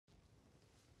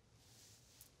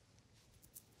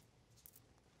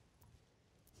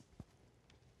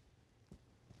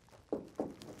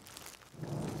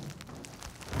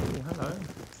Hello.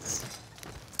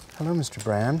 Hello, Mr.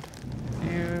 Brand.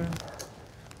 You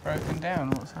broken down?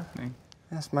 What's happening?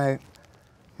 Yes, my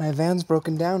van's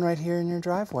broken down right here in your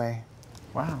driveway.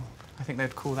 Wow. I think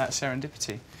they'd call that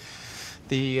serendipity.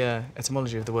 The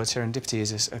etymology of the word serendipity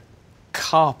is a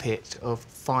carpet of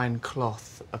fine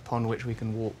cloth upon which we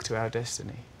can walk to our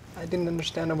destiny. I didn't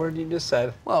understand a word you just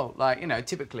said. Well, like, you know,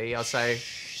 typically I'll say...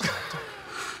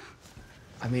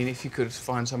 I mean, if you could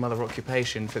find some other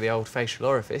occupation for the old facial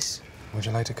orifice. Would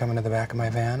you like to come into the back of my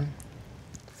van?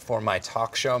 For my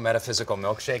talk show, Metaphysical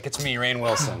Milkshake, it's me, Rainn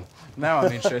Wilson. Now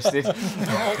I'm interested.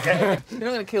 Okay. You're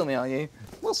not going to kill me, are you?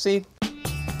 We'll see.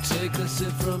 Take a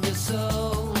sip from your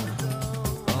soul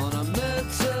on a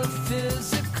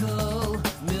metaphysical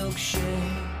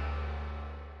milkshake.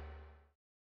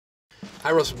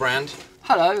 Hi, Russell Brand.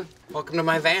 Hello. Welcome to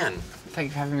my van. Thank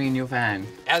you for having me in your van.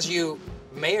 As you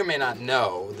may or may not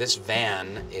know, this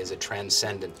van is a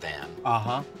transcendent van.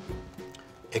 Uh-huh.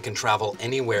 It can travel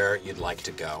anywhere you'd like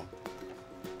to go.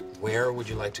 Where would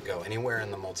you like to go? Anywhere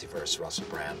in the multiverse, Russell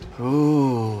Brand.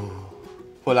 Ooh.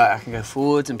 Well, like, I can go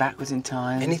forwards and backwards in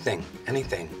time. Anything,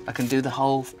 anything. I can do the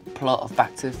whole plot of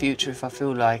Back to the Future if I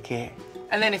feel like it.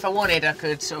 And then if I wanted, I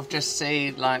could sort of just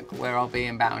see, like, where I'll be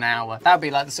in about an hour. That'd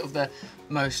be, like, the sort of the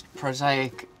most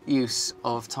prosaic use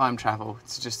of time travel.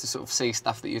 It's just to sort of see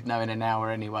stuff that you'd know in an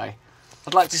hour anyway.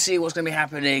 I'd like to see what's going to be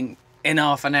happening in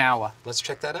half an hour. Let's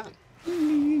check that out.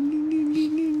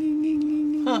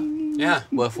 Huh. Yeah.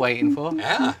 Worth waiting for.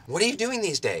 Yeah. What are you doing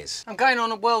these days? I'm going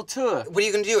on a world tour. What are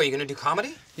you going to do? Are you going to do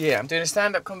comedy? Yeah, I'm doing a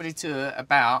stand-up comedy tour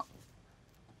about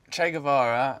Che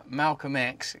Guevara, Malcolm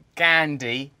X,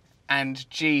 Gandhi, and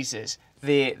Jesus.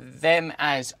 Them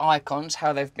as icons,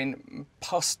 how they've been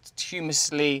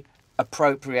posthumously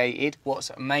appropriated, what's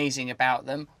amazing about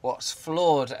them, what's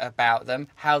flawed about them,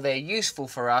 how they're useful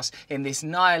for us in this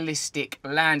nihilistic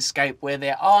landscape where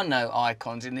there are no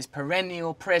icons, in this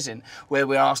perennial present where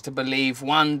we're asked to believe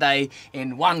one day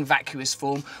in one vacuous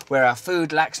form, where our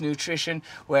food lacks nutrition,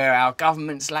 where our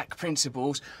governments lack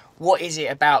principles. What is it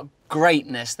about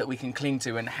greatness that we can cling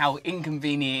to, and how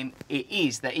inconvenient it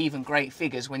is that even great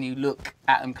figures, when you look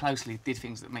at them closely, did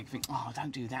things that make you think, oh,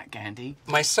 don't do that, Gandhi.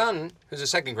 My son, who's a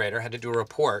second grader, had to do a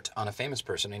report on a famous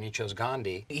person, and he chose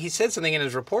Gandhi. He said something in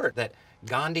his report that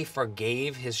Gandhi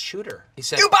forgave his shooter. He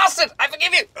said, "You bastard! I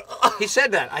forgive you!" He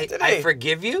said that. I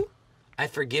forgive you. I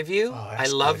forgive you. Oh, I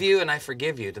love you, and I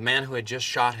forgive you. The man who had just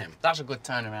shot him. That's a good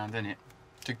turnaround, isn't it?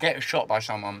 To get shot by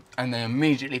someone and then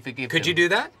immediately forgive them. Could you do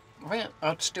that? I think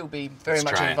I'd still be very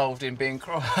much try it. involved in being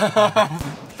cross.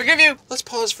 Forgive you! Let's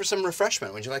pause for some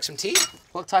refreshment. Would you like some tea?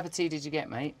 What type of tea did you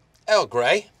get, mate? Earl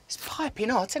Grey. It's piping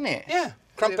hot, isn't it? Yeah.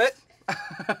 Crumpet.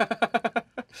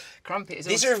 Crumpet is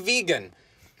These also... are vegan.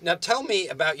 Now tell me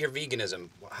about your veganism.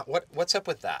 What's up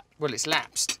with that? Well, it's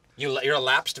lapsed. You're a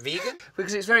lapsed vegan?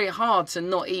 Because it's very hard to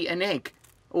not eat an egg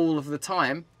all of the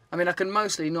time. I mean, I can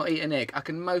mostly not eat an egg. I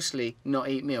can mostly not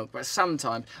eat milk, but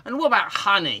sometimes. And what about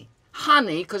honey?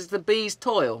 Honey, because the bees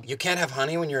toil. You can't have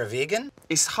honey when you're a vegan?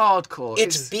 It's hardcore.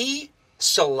 It's bee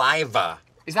saliva.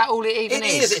 Is that all it even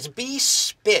is? It is. It's bee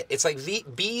spit. It's like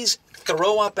bees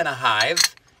throw up in a hive,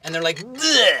 and they're like,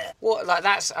 bleh. What? Like,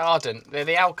 that's ardent. They're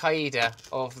the Al-Qaeda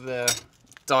of the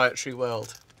dietary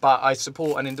world. But I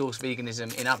support and endorse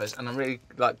veganism in others, and I'm really,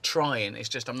 like, trying. It's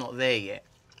just I'm not there yet.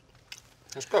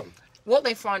 That's good. What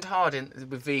they find hard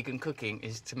with vegan cooking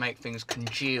is to make things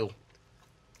congeal.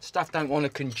 Stuff don't want to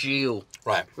congeal.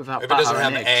 Right. Without if it butter doesn't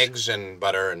have and eggs and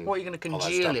butter and what are you going to all that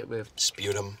congeal stuff. it with?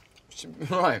 Sputum.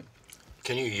 Right.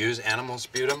 Can you use animal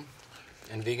sputum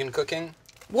in vegan cooking?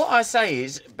 What I say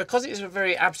is, because it's a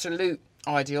very absolute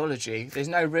ideology, there's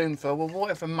no room for, well, what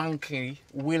if a monkey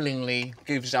willingly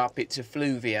gives up its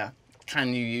effluvia?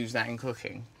 Can you use that in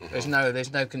cooking? Mm-hmm.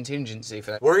 There's no contingency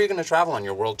for that. Where are you going to travel on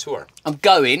your world tour? I'm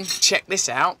going, check this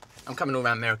out. I'm coming all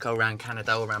around America, all around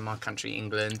Canada, all around my country,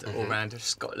 England, all around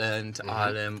Scotland,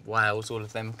 Ireland, Wales, all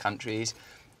of them countries,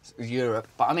 Europe.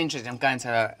 But I'm interested. I'm going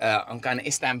to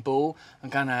Istanbul. I'm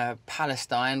going to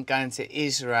Palestine. Going to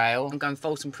Israel. I'm going to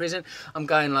Folsom Prison. I'm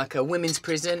going like a women's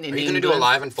prison in England. Are you going to do a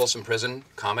live in Folsom Prison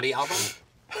comedy album?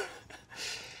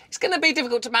 It's going to be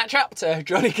difficult to match up to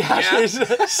Johnny Cash's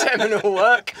seminal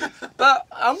work, but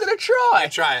I'm going to try.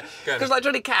 Try it. Good. Because like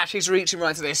Johnny Cash, he's reaching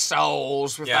right to their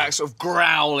souls with that sort of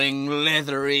growling,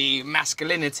 leathery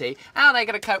masculinity. How are they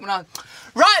going to cope when I'm,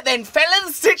 right then,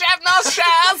 fellas, did you have nice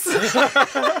showers?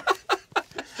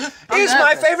 Here's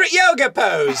my favourite yoga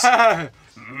pose.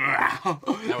 That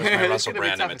was my Russell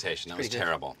Brand imitation. That was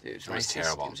terrible. It was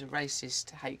terrible. It was a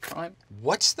racist hate crime.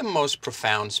 What's the most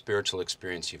profound spiritual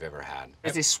experience you've ever had?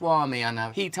 There's this Swami I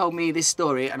know. He told me this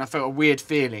story and I felt a weird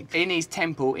feeling. In his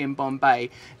temple in Bombay,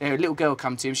 a little girl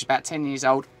come to him, she's about 10 years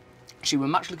old. She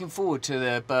was much looking forward to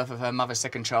the birth of her mother's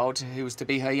second child, who was to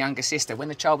be her younger sister. When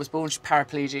the child was born, she was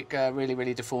paraplegic, really,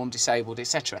 really deformed, disabled,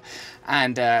 etc.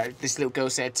 And this little girl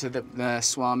said to the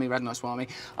Swami, Radhanath Swami,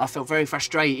 I felt very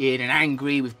frustrated and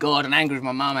angry with God and angry with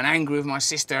my mum and angry with my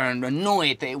sister and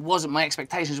annoyed that it wasn't, my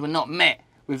expectations were not met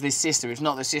with this sister. It's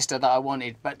not the sister that I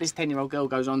wanted. But this 10-year-old girl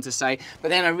goes on to say, but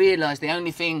then I realised the only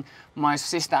thing my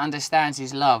sister understands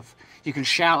is love. You can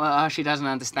shout at her, she doesn't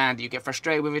understand it. You get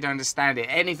frustrated with her, don't understand it.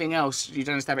 Anything else, you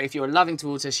don't understand. But if you're loving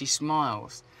towards her, she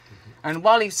smiles. And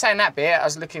while he was saying that bit, I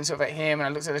was looking sort of at him and I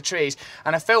looked at the trees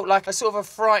and I felt like a sort of a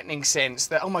frightening sense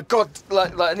that, oh my God,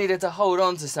 like I needed to hold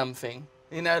on to something.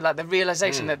 You know, like the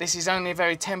realisation that this is only a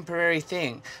very temporary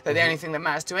thing, that the only thing that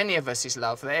matters to any of us is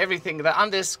love, that everything, that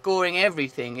underscoring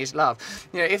everything is love.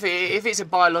 You know, if it's a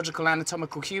biological,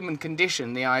 anatomical human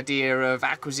condition, the idea of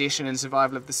acquisition and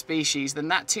survival of the species, then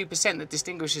that 2% that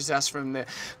distinguishes us from the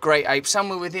great apes,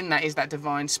 somewhere within that is that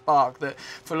divine spark that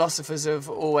philosophers have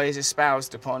always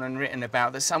espoused upon and written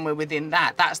about, that somewhere within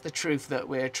that, that's the truth that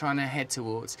we're trying to head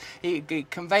towards. He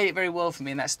conveyed it very well for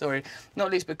me in that story,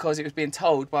 not least because it was being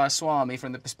told by a Swami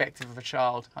from the perspective of a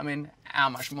child. I mean, how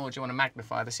much more do you want to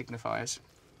magnify the signifiers?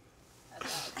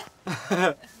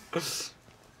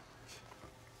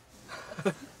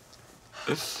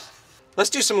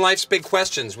 Let's do some life's big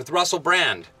questions with Russell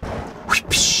Brand.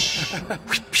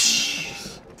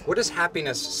 What does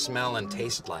happiness smell and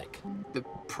taste like? The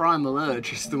primal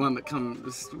urge is the one that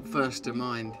comes first to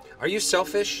mind. Are you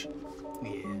selfish?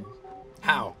 Yeah.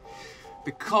 How?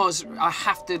 Because I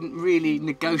have to really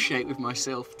negotiate with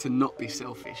myself to not be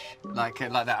selfish, like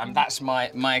that. And that's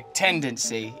my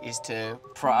tendency is to.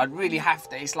 I really have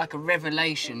to. It's like a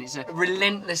revelation. It's a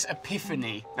relentless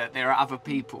epiphany that there are other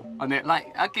people. And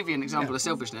like, I'll give you an example of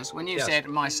selfishness. When you said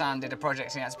my son did a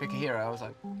project and he had to pick a hero, I was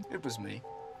like, it was me.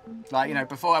 Like, you know,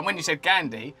 before. And when you said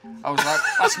Gandhi, I was like,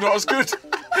 that's not as good.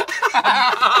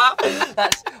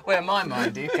 That's where my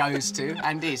mind goes to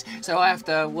and is. So I have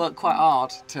to work quite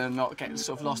hard to not get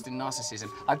sort of lost in narcissism.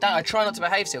 I try not to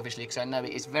behave selfishly because I know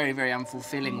it is a very, very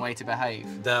unfulfilling way to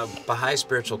behave. The Baha'i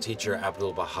spiritual teacher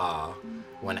Abdul Baha,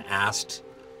 when asked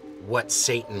what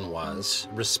Satan was,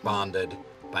 responded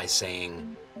by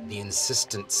saying, the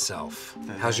insistent self.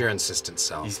 How's your insistent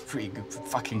self? He's pretty good,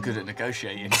 fucking good at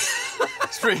negotiating.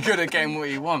 He's pretty good at getting what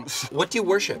he wants. What do you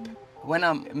worship? When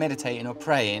I'm meditating or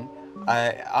praying,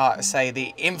 I say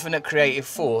the infinite creative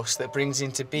force that brings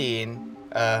into being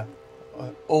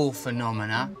all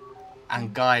phenomena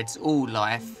and guides all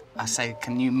life. I say,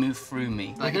 can you move through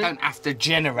me? Like, you don't have to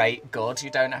generate God,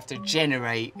 you don't have to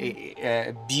generate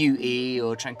beauty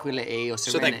or tranquility or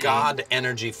serenity. So that God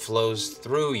energy flows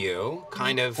through you,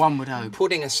 kind of one would hope.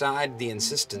 Putting aside the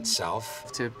insistent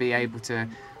self. To be able to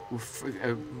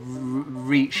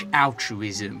reach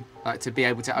altruism, like to be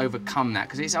able to overcome that,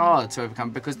 because it's hard to overcome,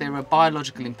 because there are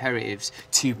biological imperatives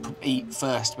to eat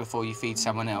first before you feed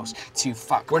someone else, to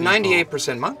fuck We're people.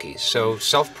 98% monkeys, so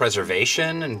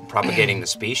self-preservation and propagating the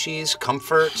species,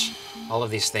 comfort, all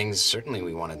of these things certainly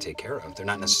we want to take care of. They're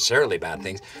not necessarily bad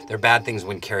things. They're bad things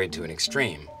when carried to an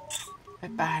extreme. They're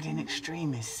bad in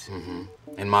extremis.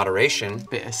 In moderation.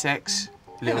 Bit of sex,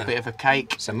 a little bit of a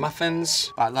cake. Some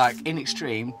muffins. But like, in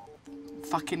extreme,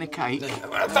 fucking a cake.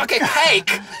 Fucking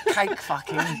cake! Cake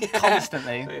fucking,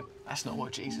 constantly. That's not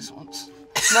what Jesus wants.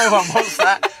 No one wants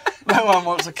that. No one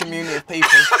wants a community of people.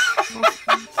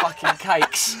 Fucking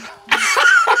cakes.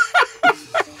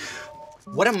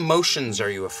 What emotions are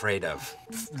you afraid of?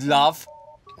 Love.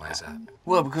 Why is that?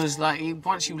 Well, because like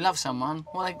once you love someone,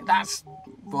 well, like, that's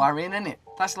worrying, isn't it?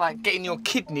 That's like getting your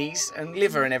kidneys and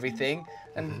liver and everything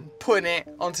and putting it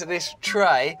onto this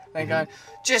tray and going,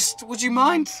 just, would you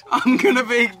mind? I'm gonna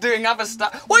be doing other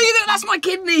stuff. What are you doing? That's my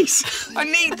kidneys. I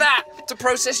need that to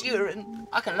process urine.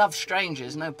 I can love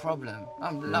strangers, no problem.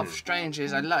 I love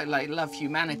strangers. I love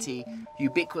humanity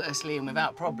ubiquitously and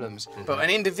without problems. But an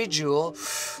individual.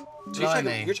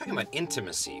 You're talking about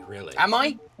intimacy, really. Am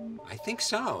I? I think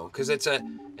so, because it's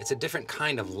a different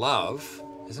kind of love,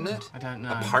 isn't it? I don't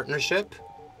know. A partnership.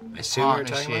 I assume you're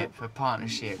talking about. A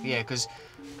partnership, yeah, because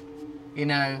you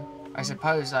know, I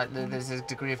suppose like there's a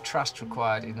degree of trust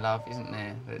required in love, isn't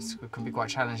there? That can be quite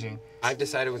challenging. I've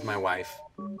decided with my wife,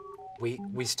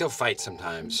 we still fight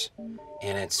sometimes,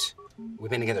 and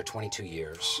we've been together 22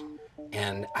 years,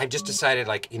 and I've just decided,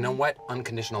 like, you know what?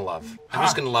 Unconditional love. I'm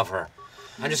just gonna love her.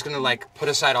 I'm just gonna like put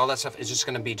aside all that stuff. It's just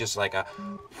gonna be just like a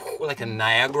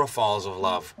Niagara Falls of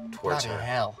love towards Bloody her.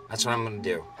 hell. That's what I'm gonna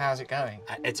do. How's it going?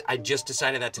 I just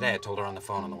decided that today. I told her on the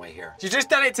phone on the way here. You just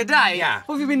done it today? Yeah.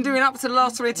 What have you been doing up to the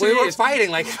last 2 We years? were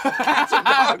fighting like cats and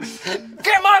dogs.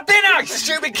 Get my dinner, you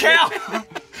stupid cow!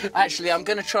 Actually, I'm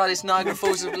gonna try this Niagara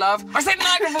Falls of love. I said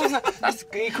Niagara Falls of love.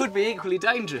 It could be equally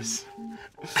dangerous.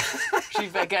 She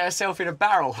better get herself in a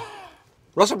barrel.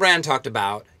 Russell Brand talked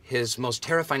about his most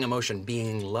terrifying emotion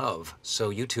being love. So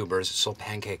YouTubers,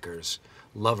 SoulPancakers,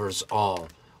 lovers all,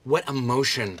 what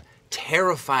emotion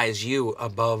terrifies you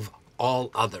above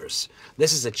all others?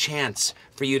 This is a chance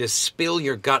for you to spill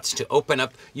your guts, to open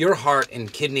up your heart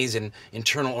and kidneys and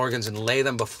internal organs and lay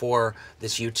them before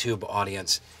this YouTube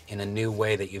audience in a new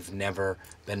way that you've never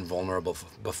been vulnerable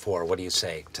before. What do you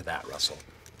say to that, Russell?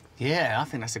 Yeah, I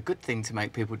think that's a good thing to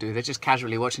make people do. They're just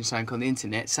casually watching something on the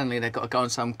internet. Suddenly they've got to go on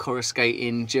some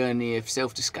coruscating journey of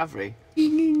self-discovery.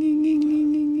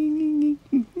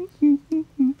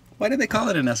 Why do they call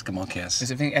it an Eskimo kiss?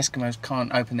 Because I think Eskimos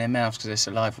can't open their mouths because their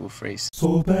saliva will freeze.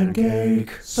 Soul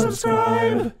Pancake,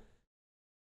 subscribe.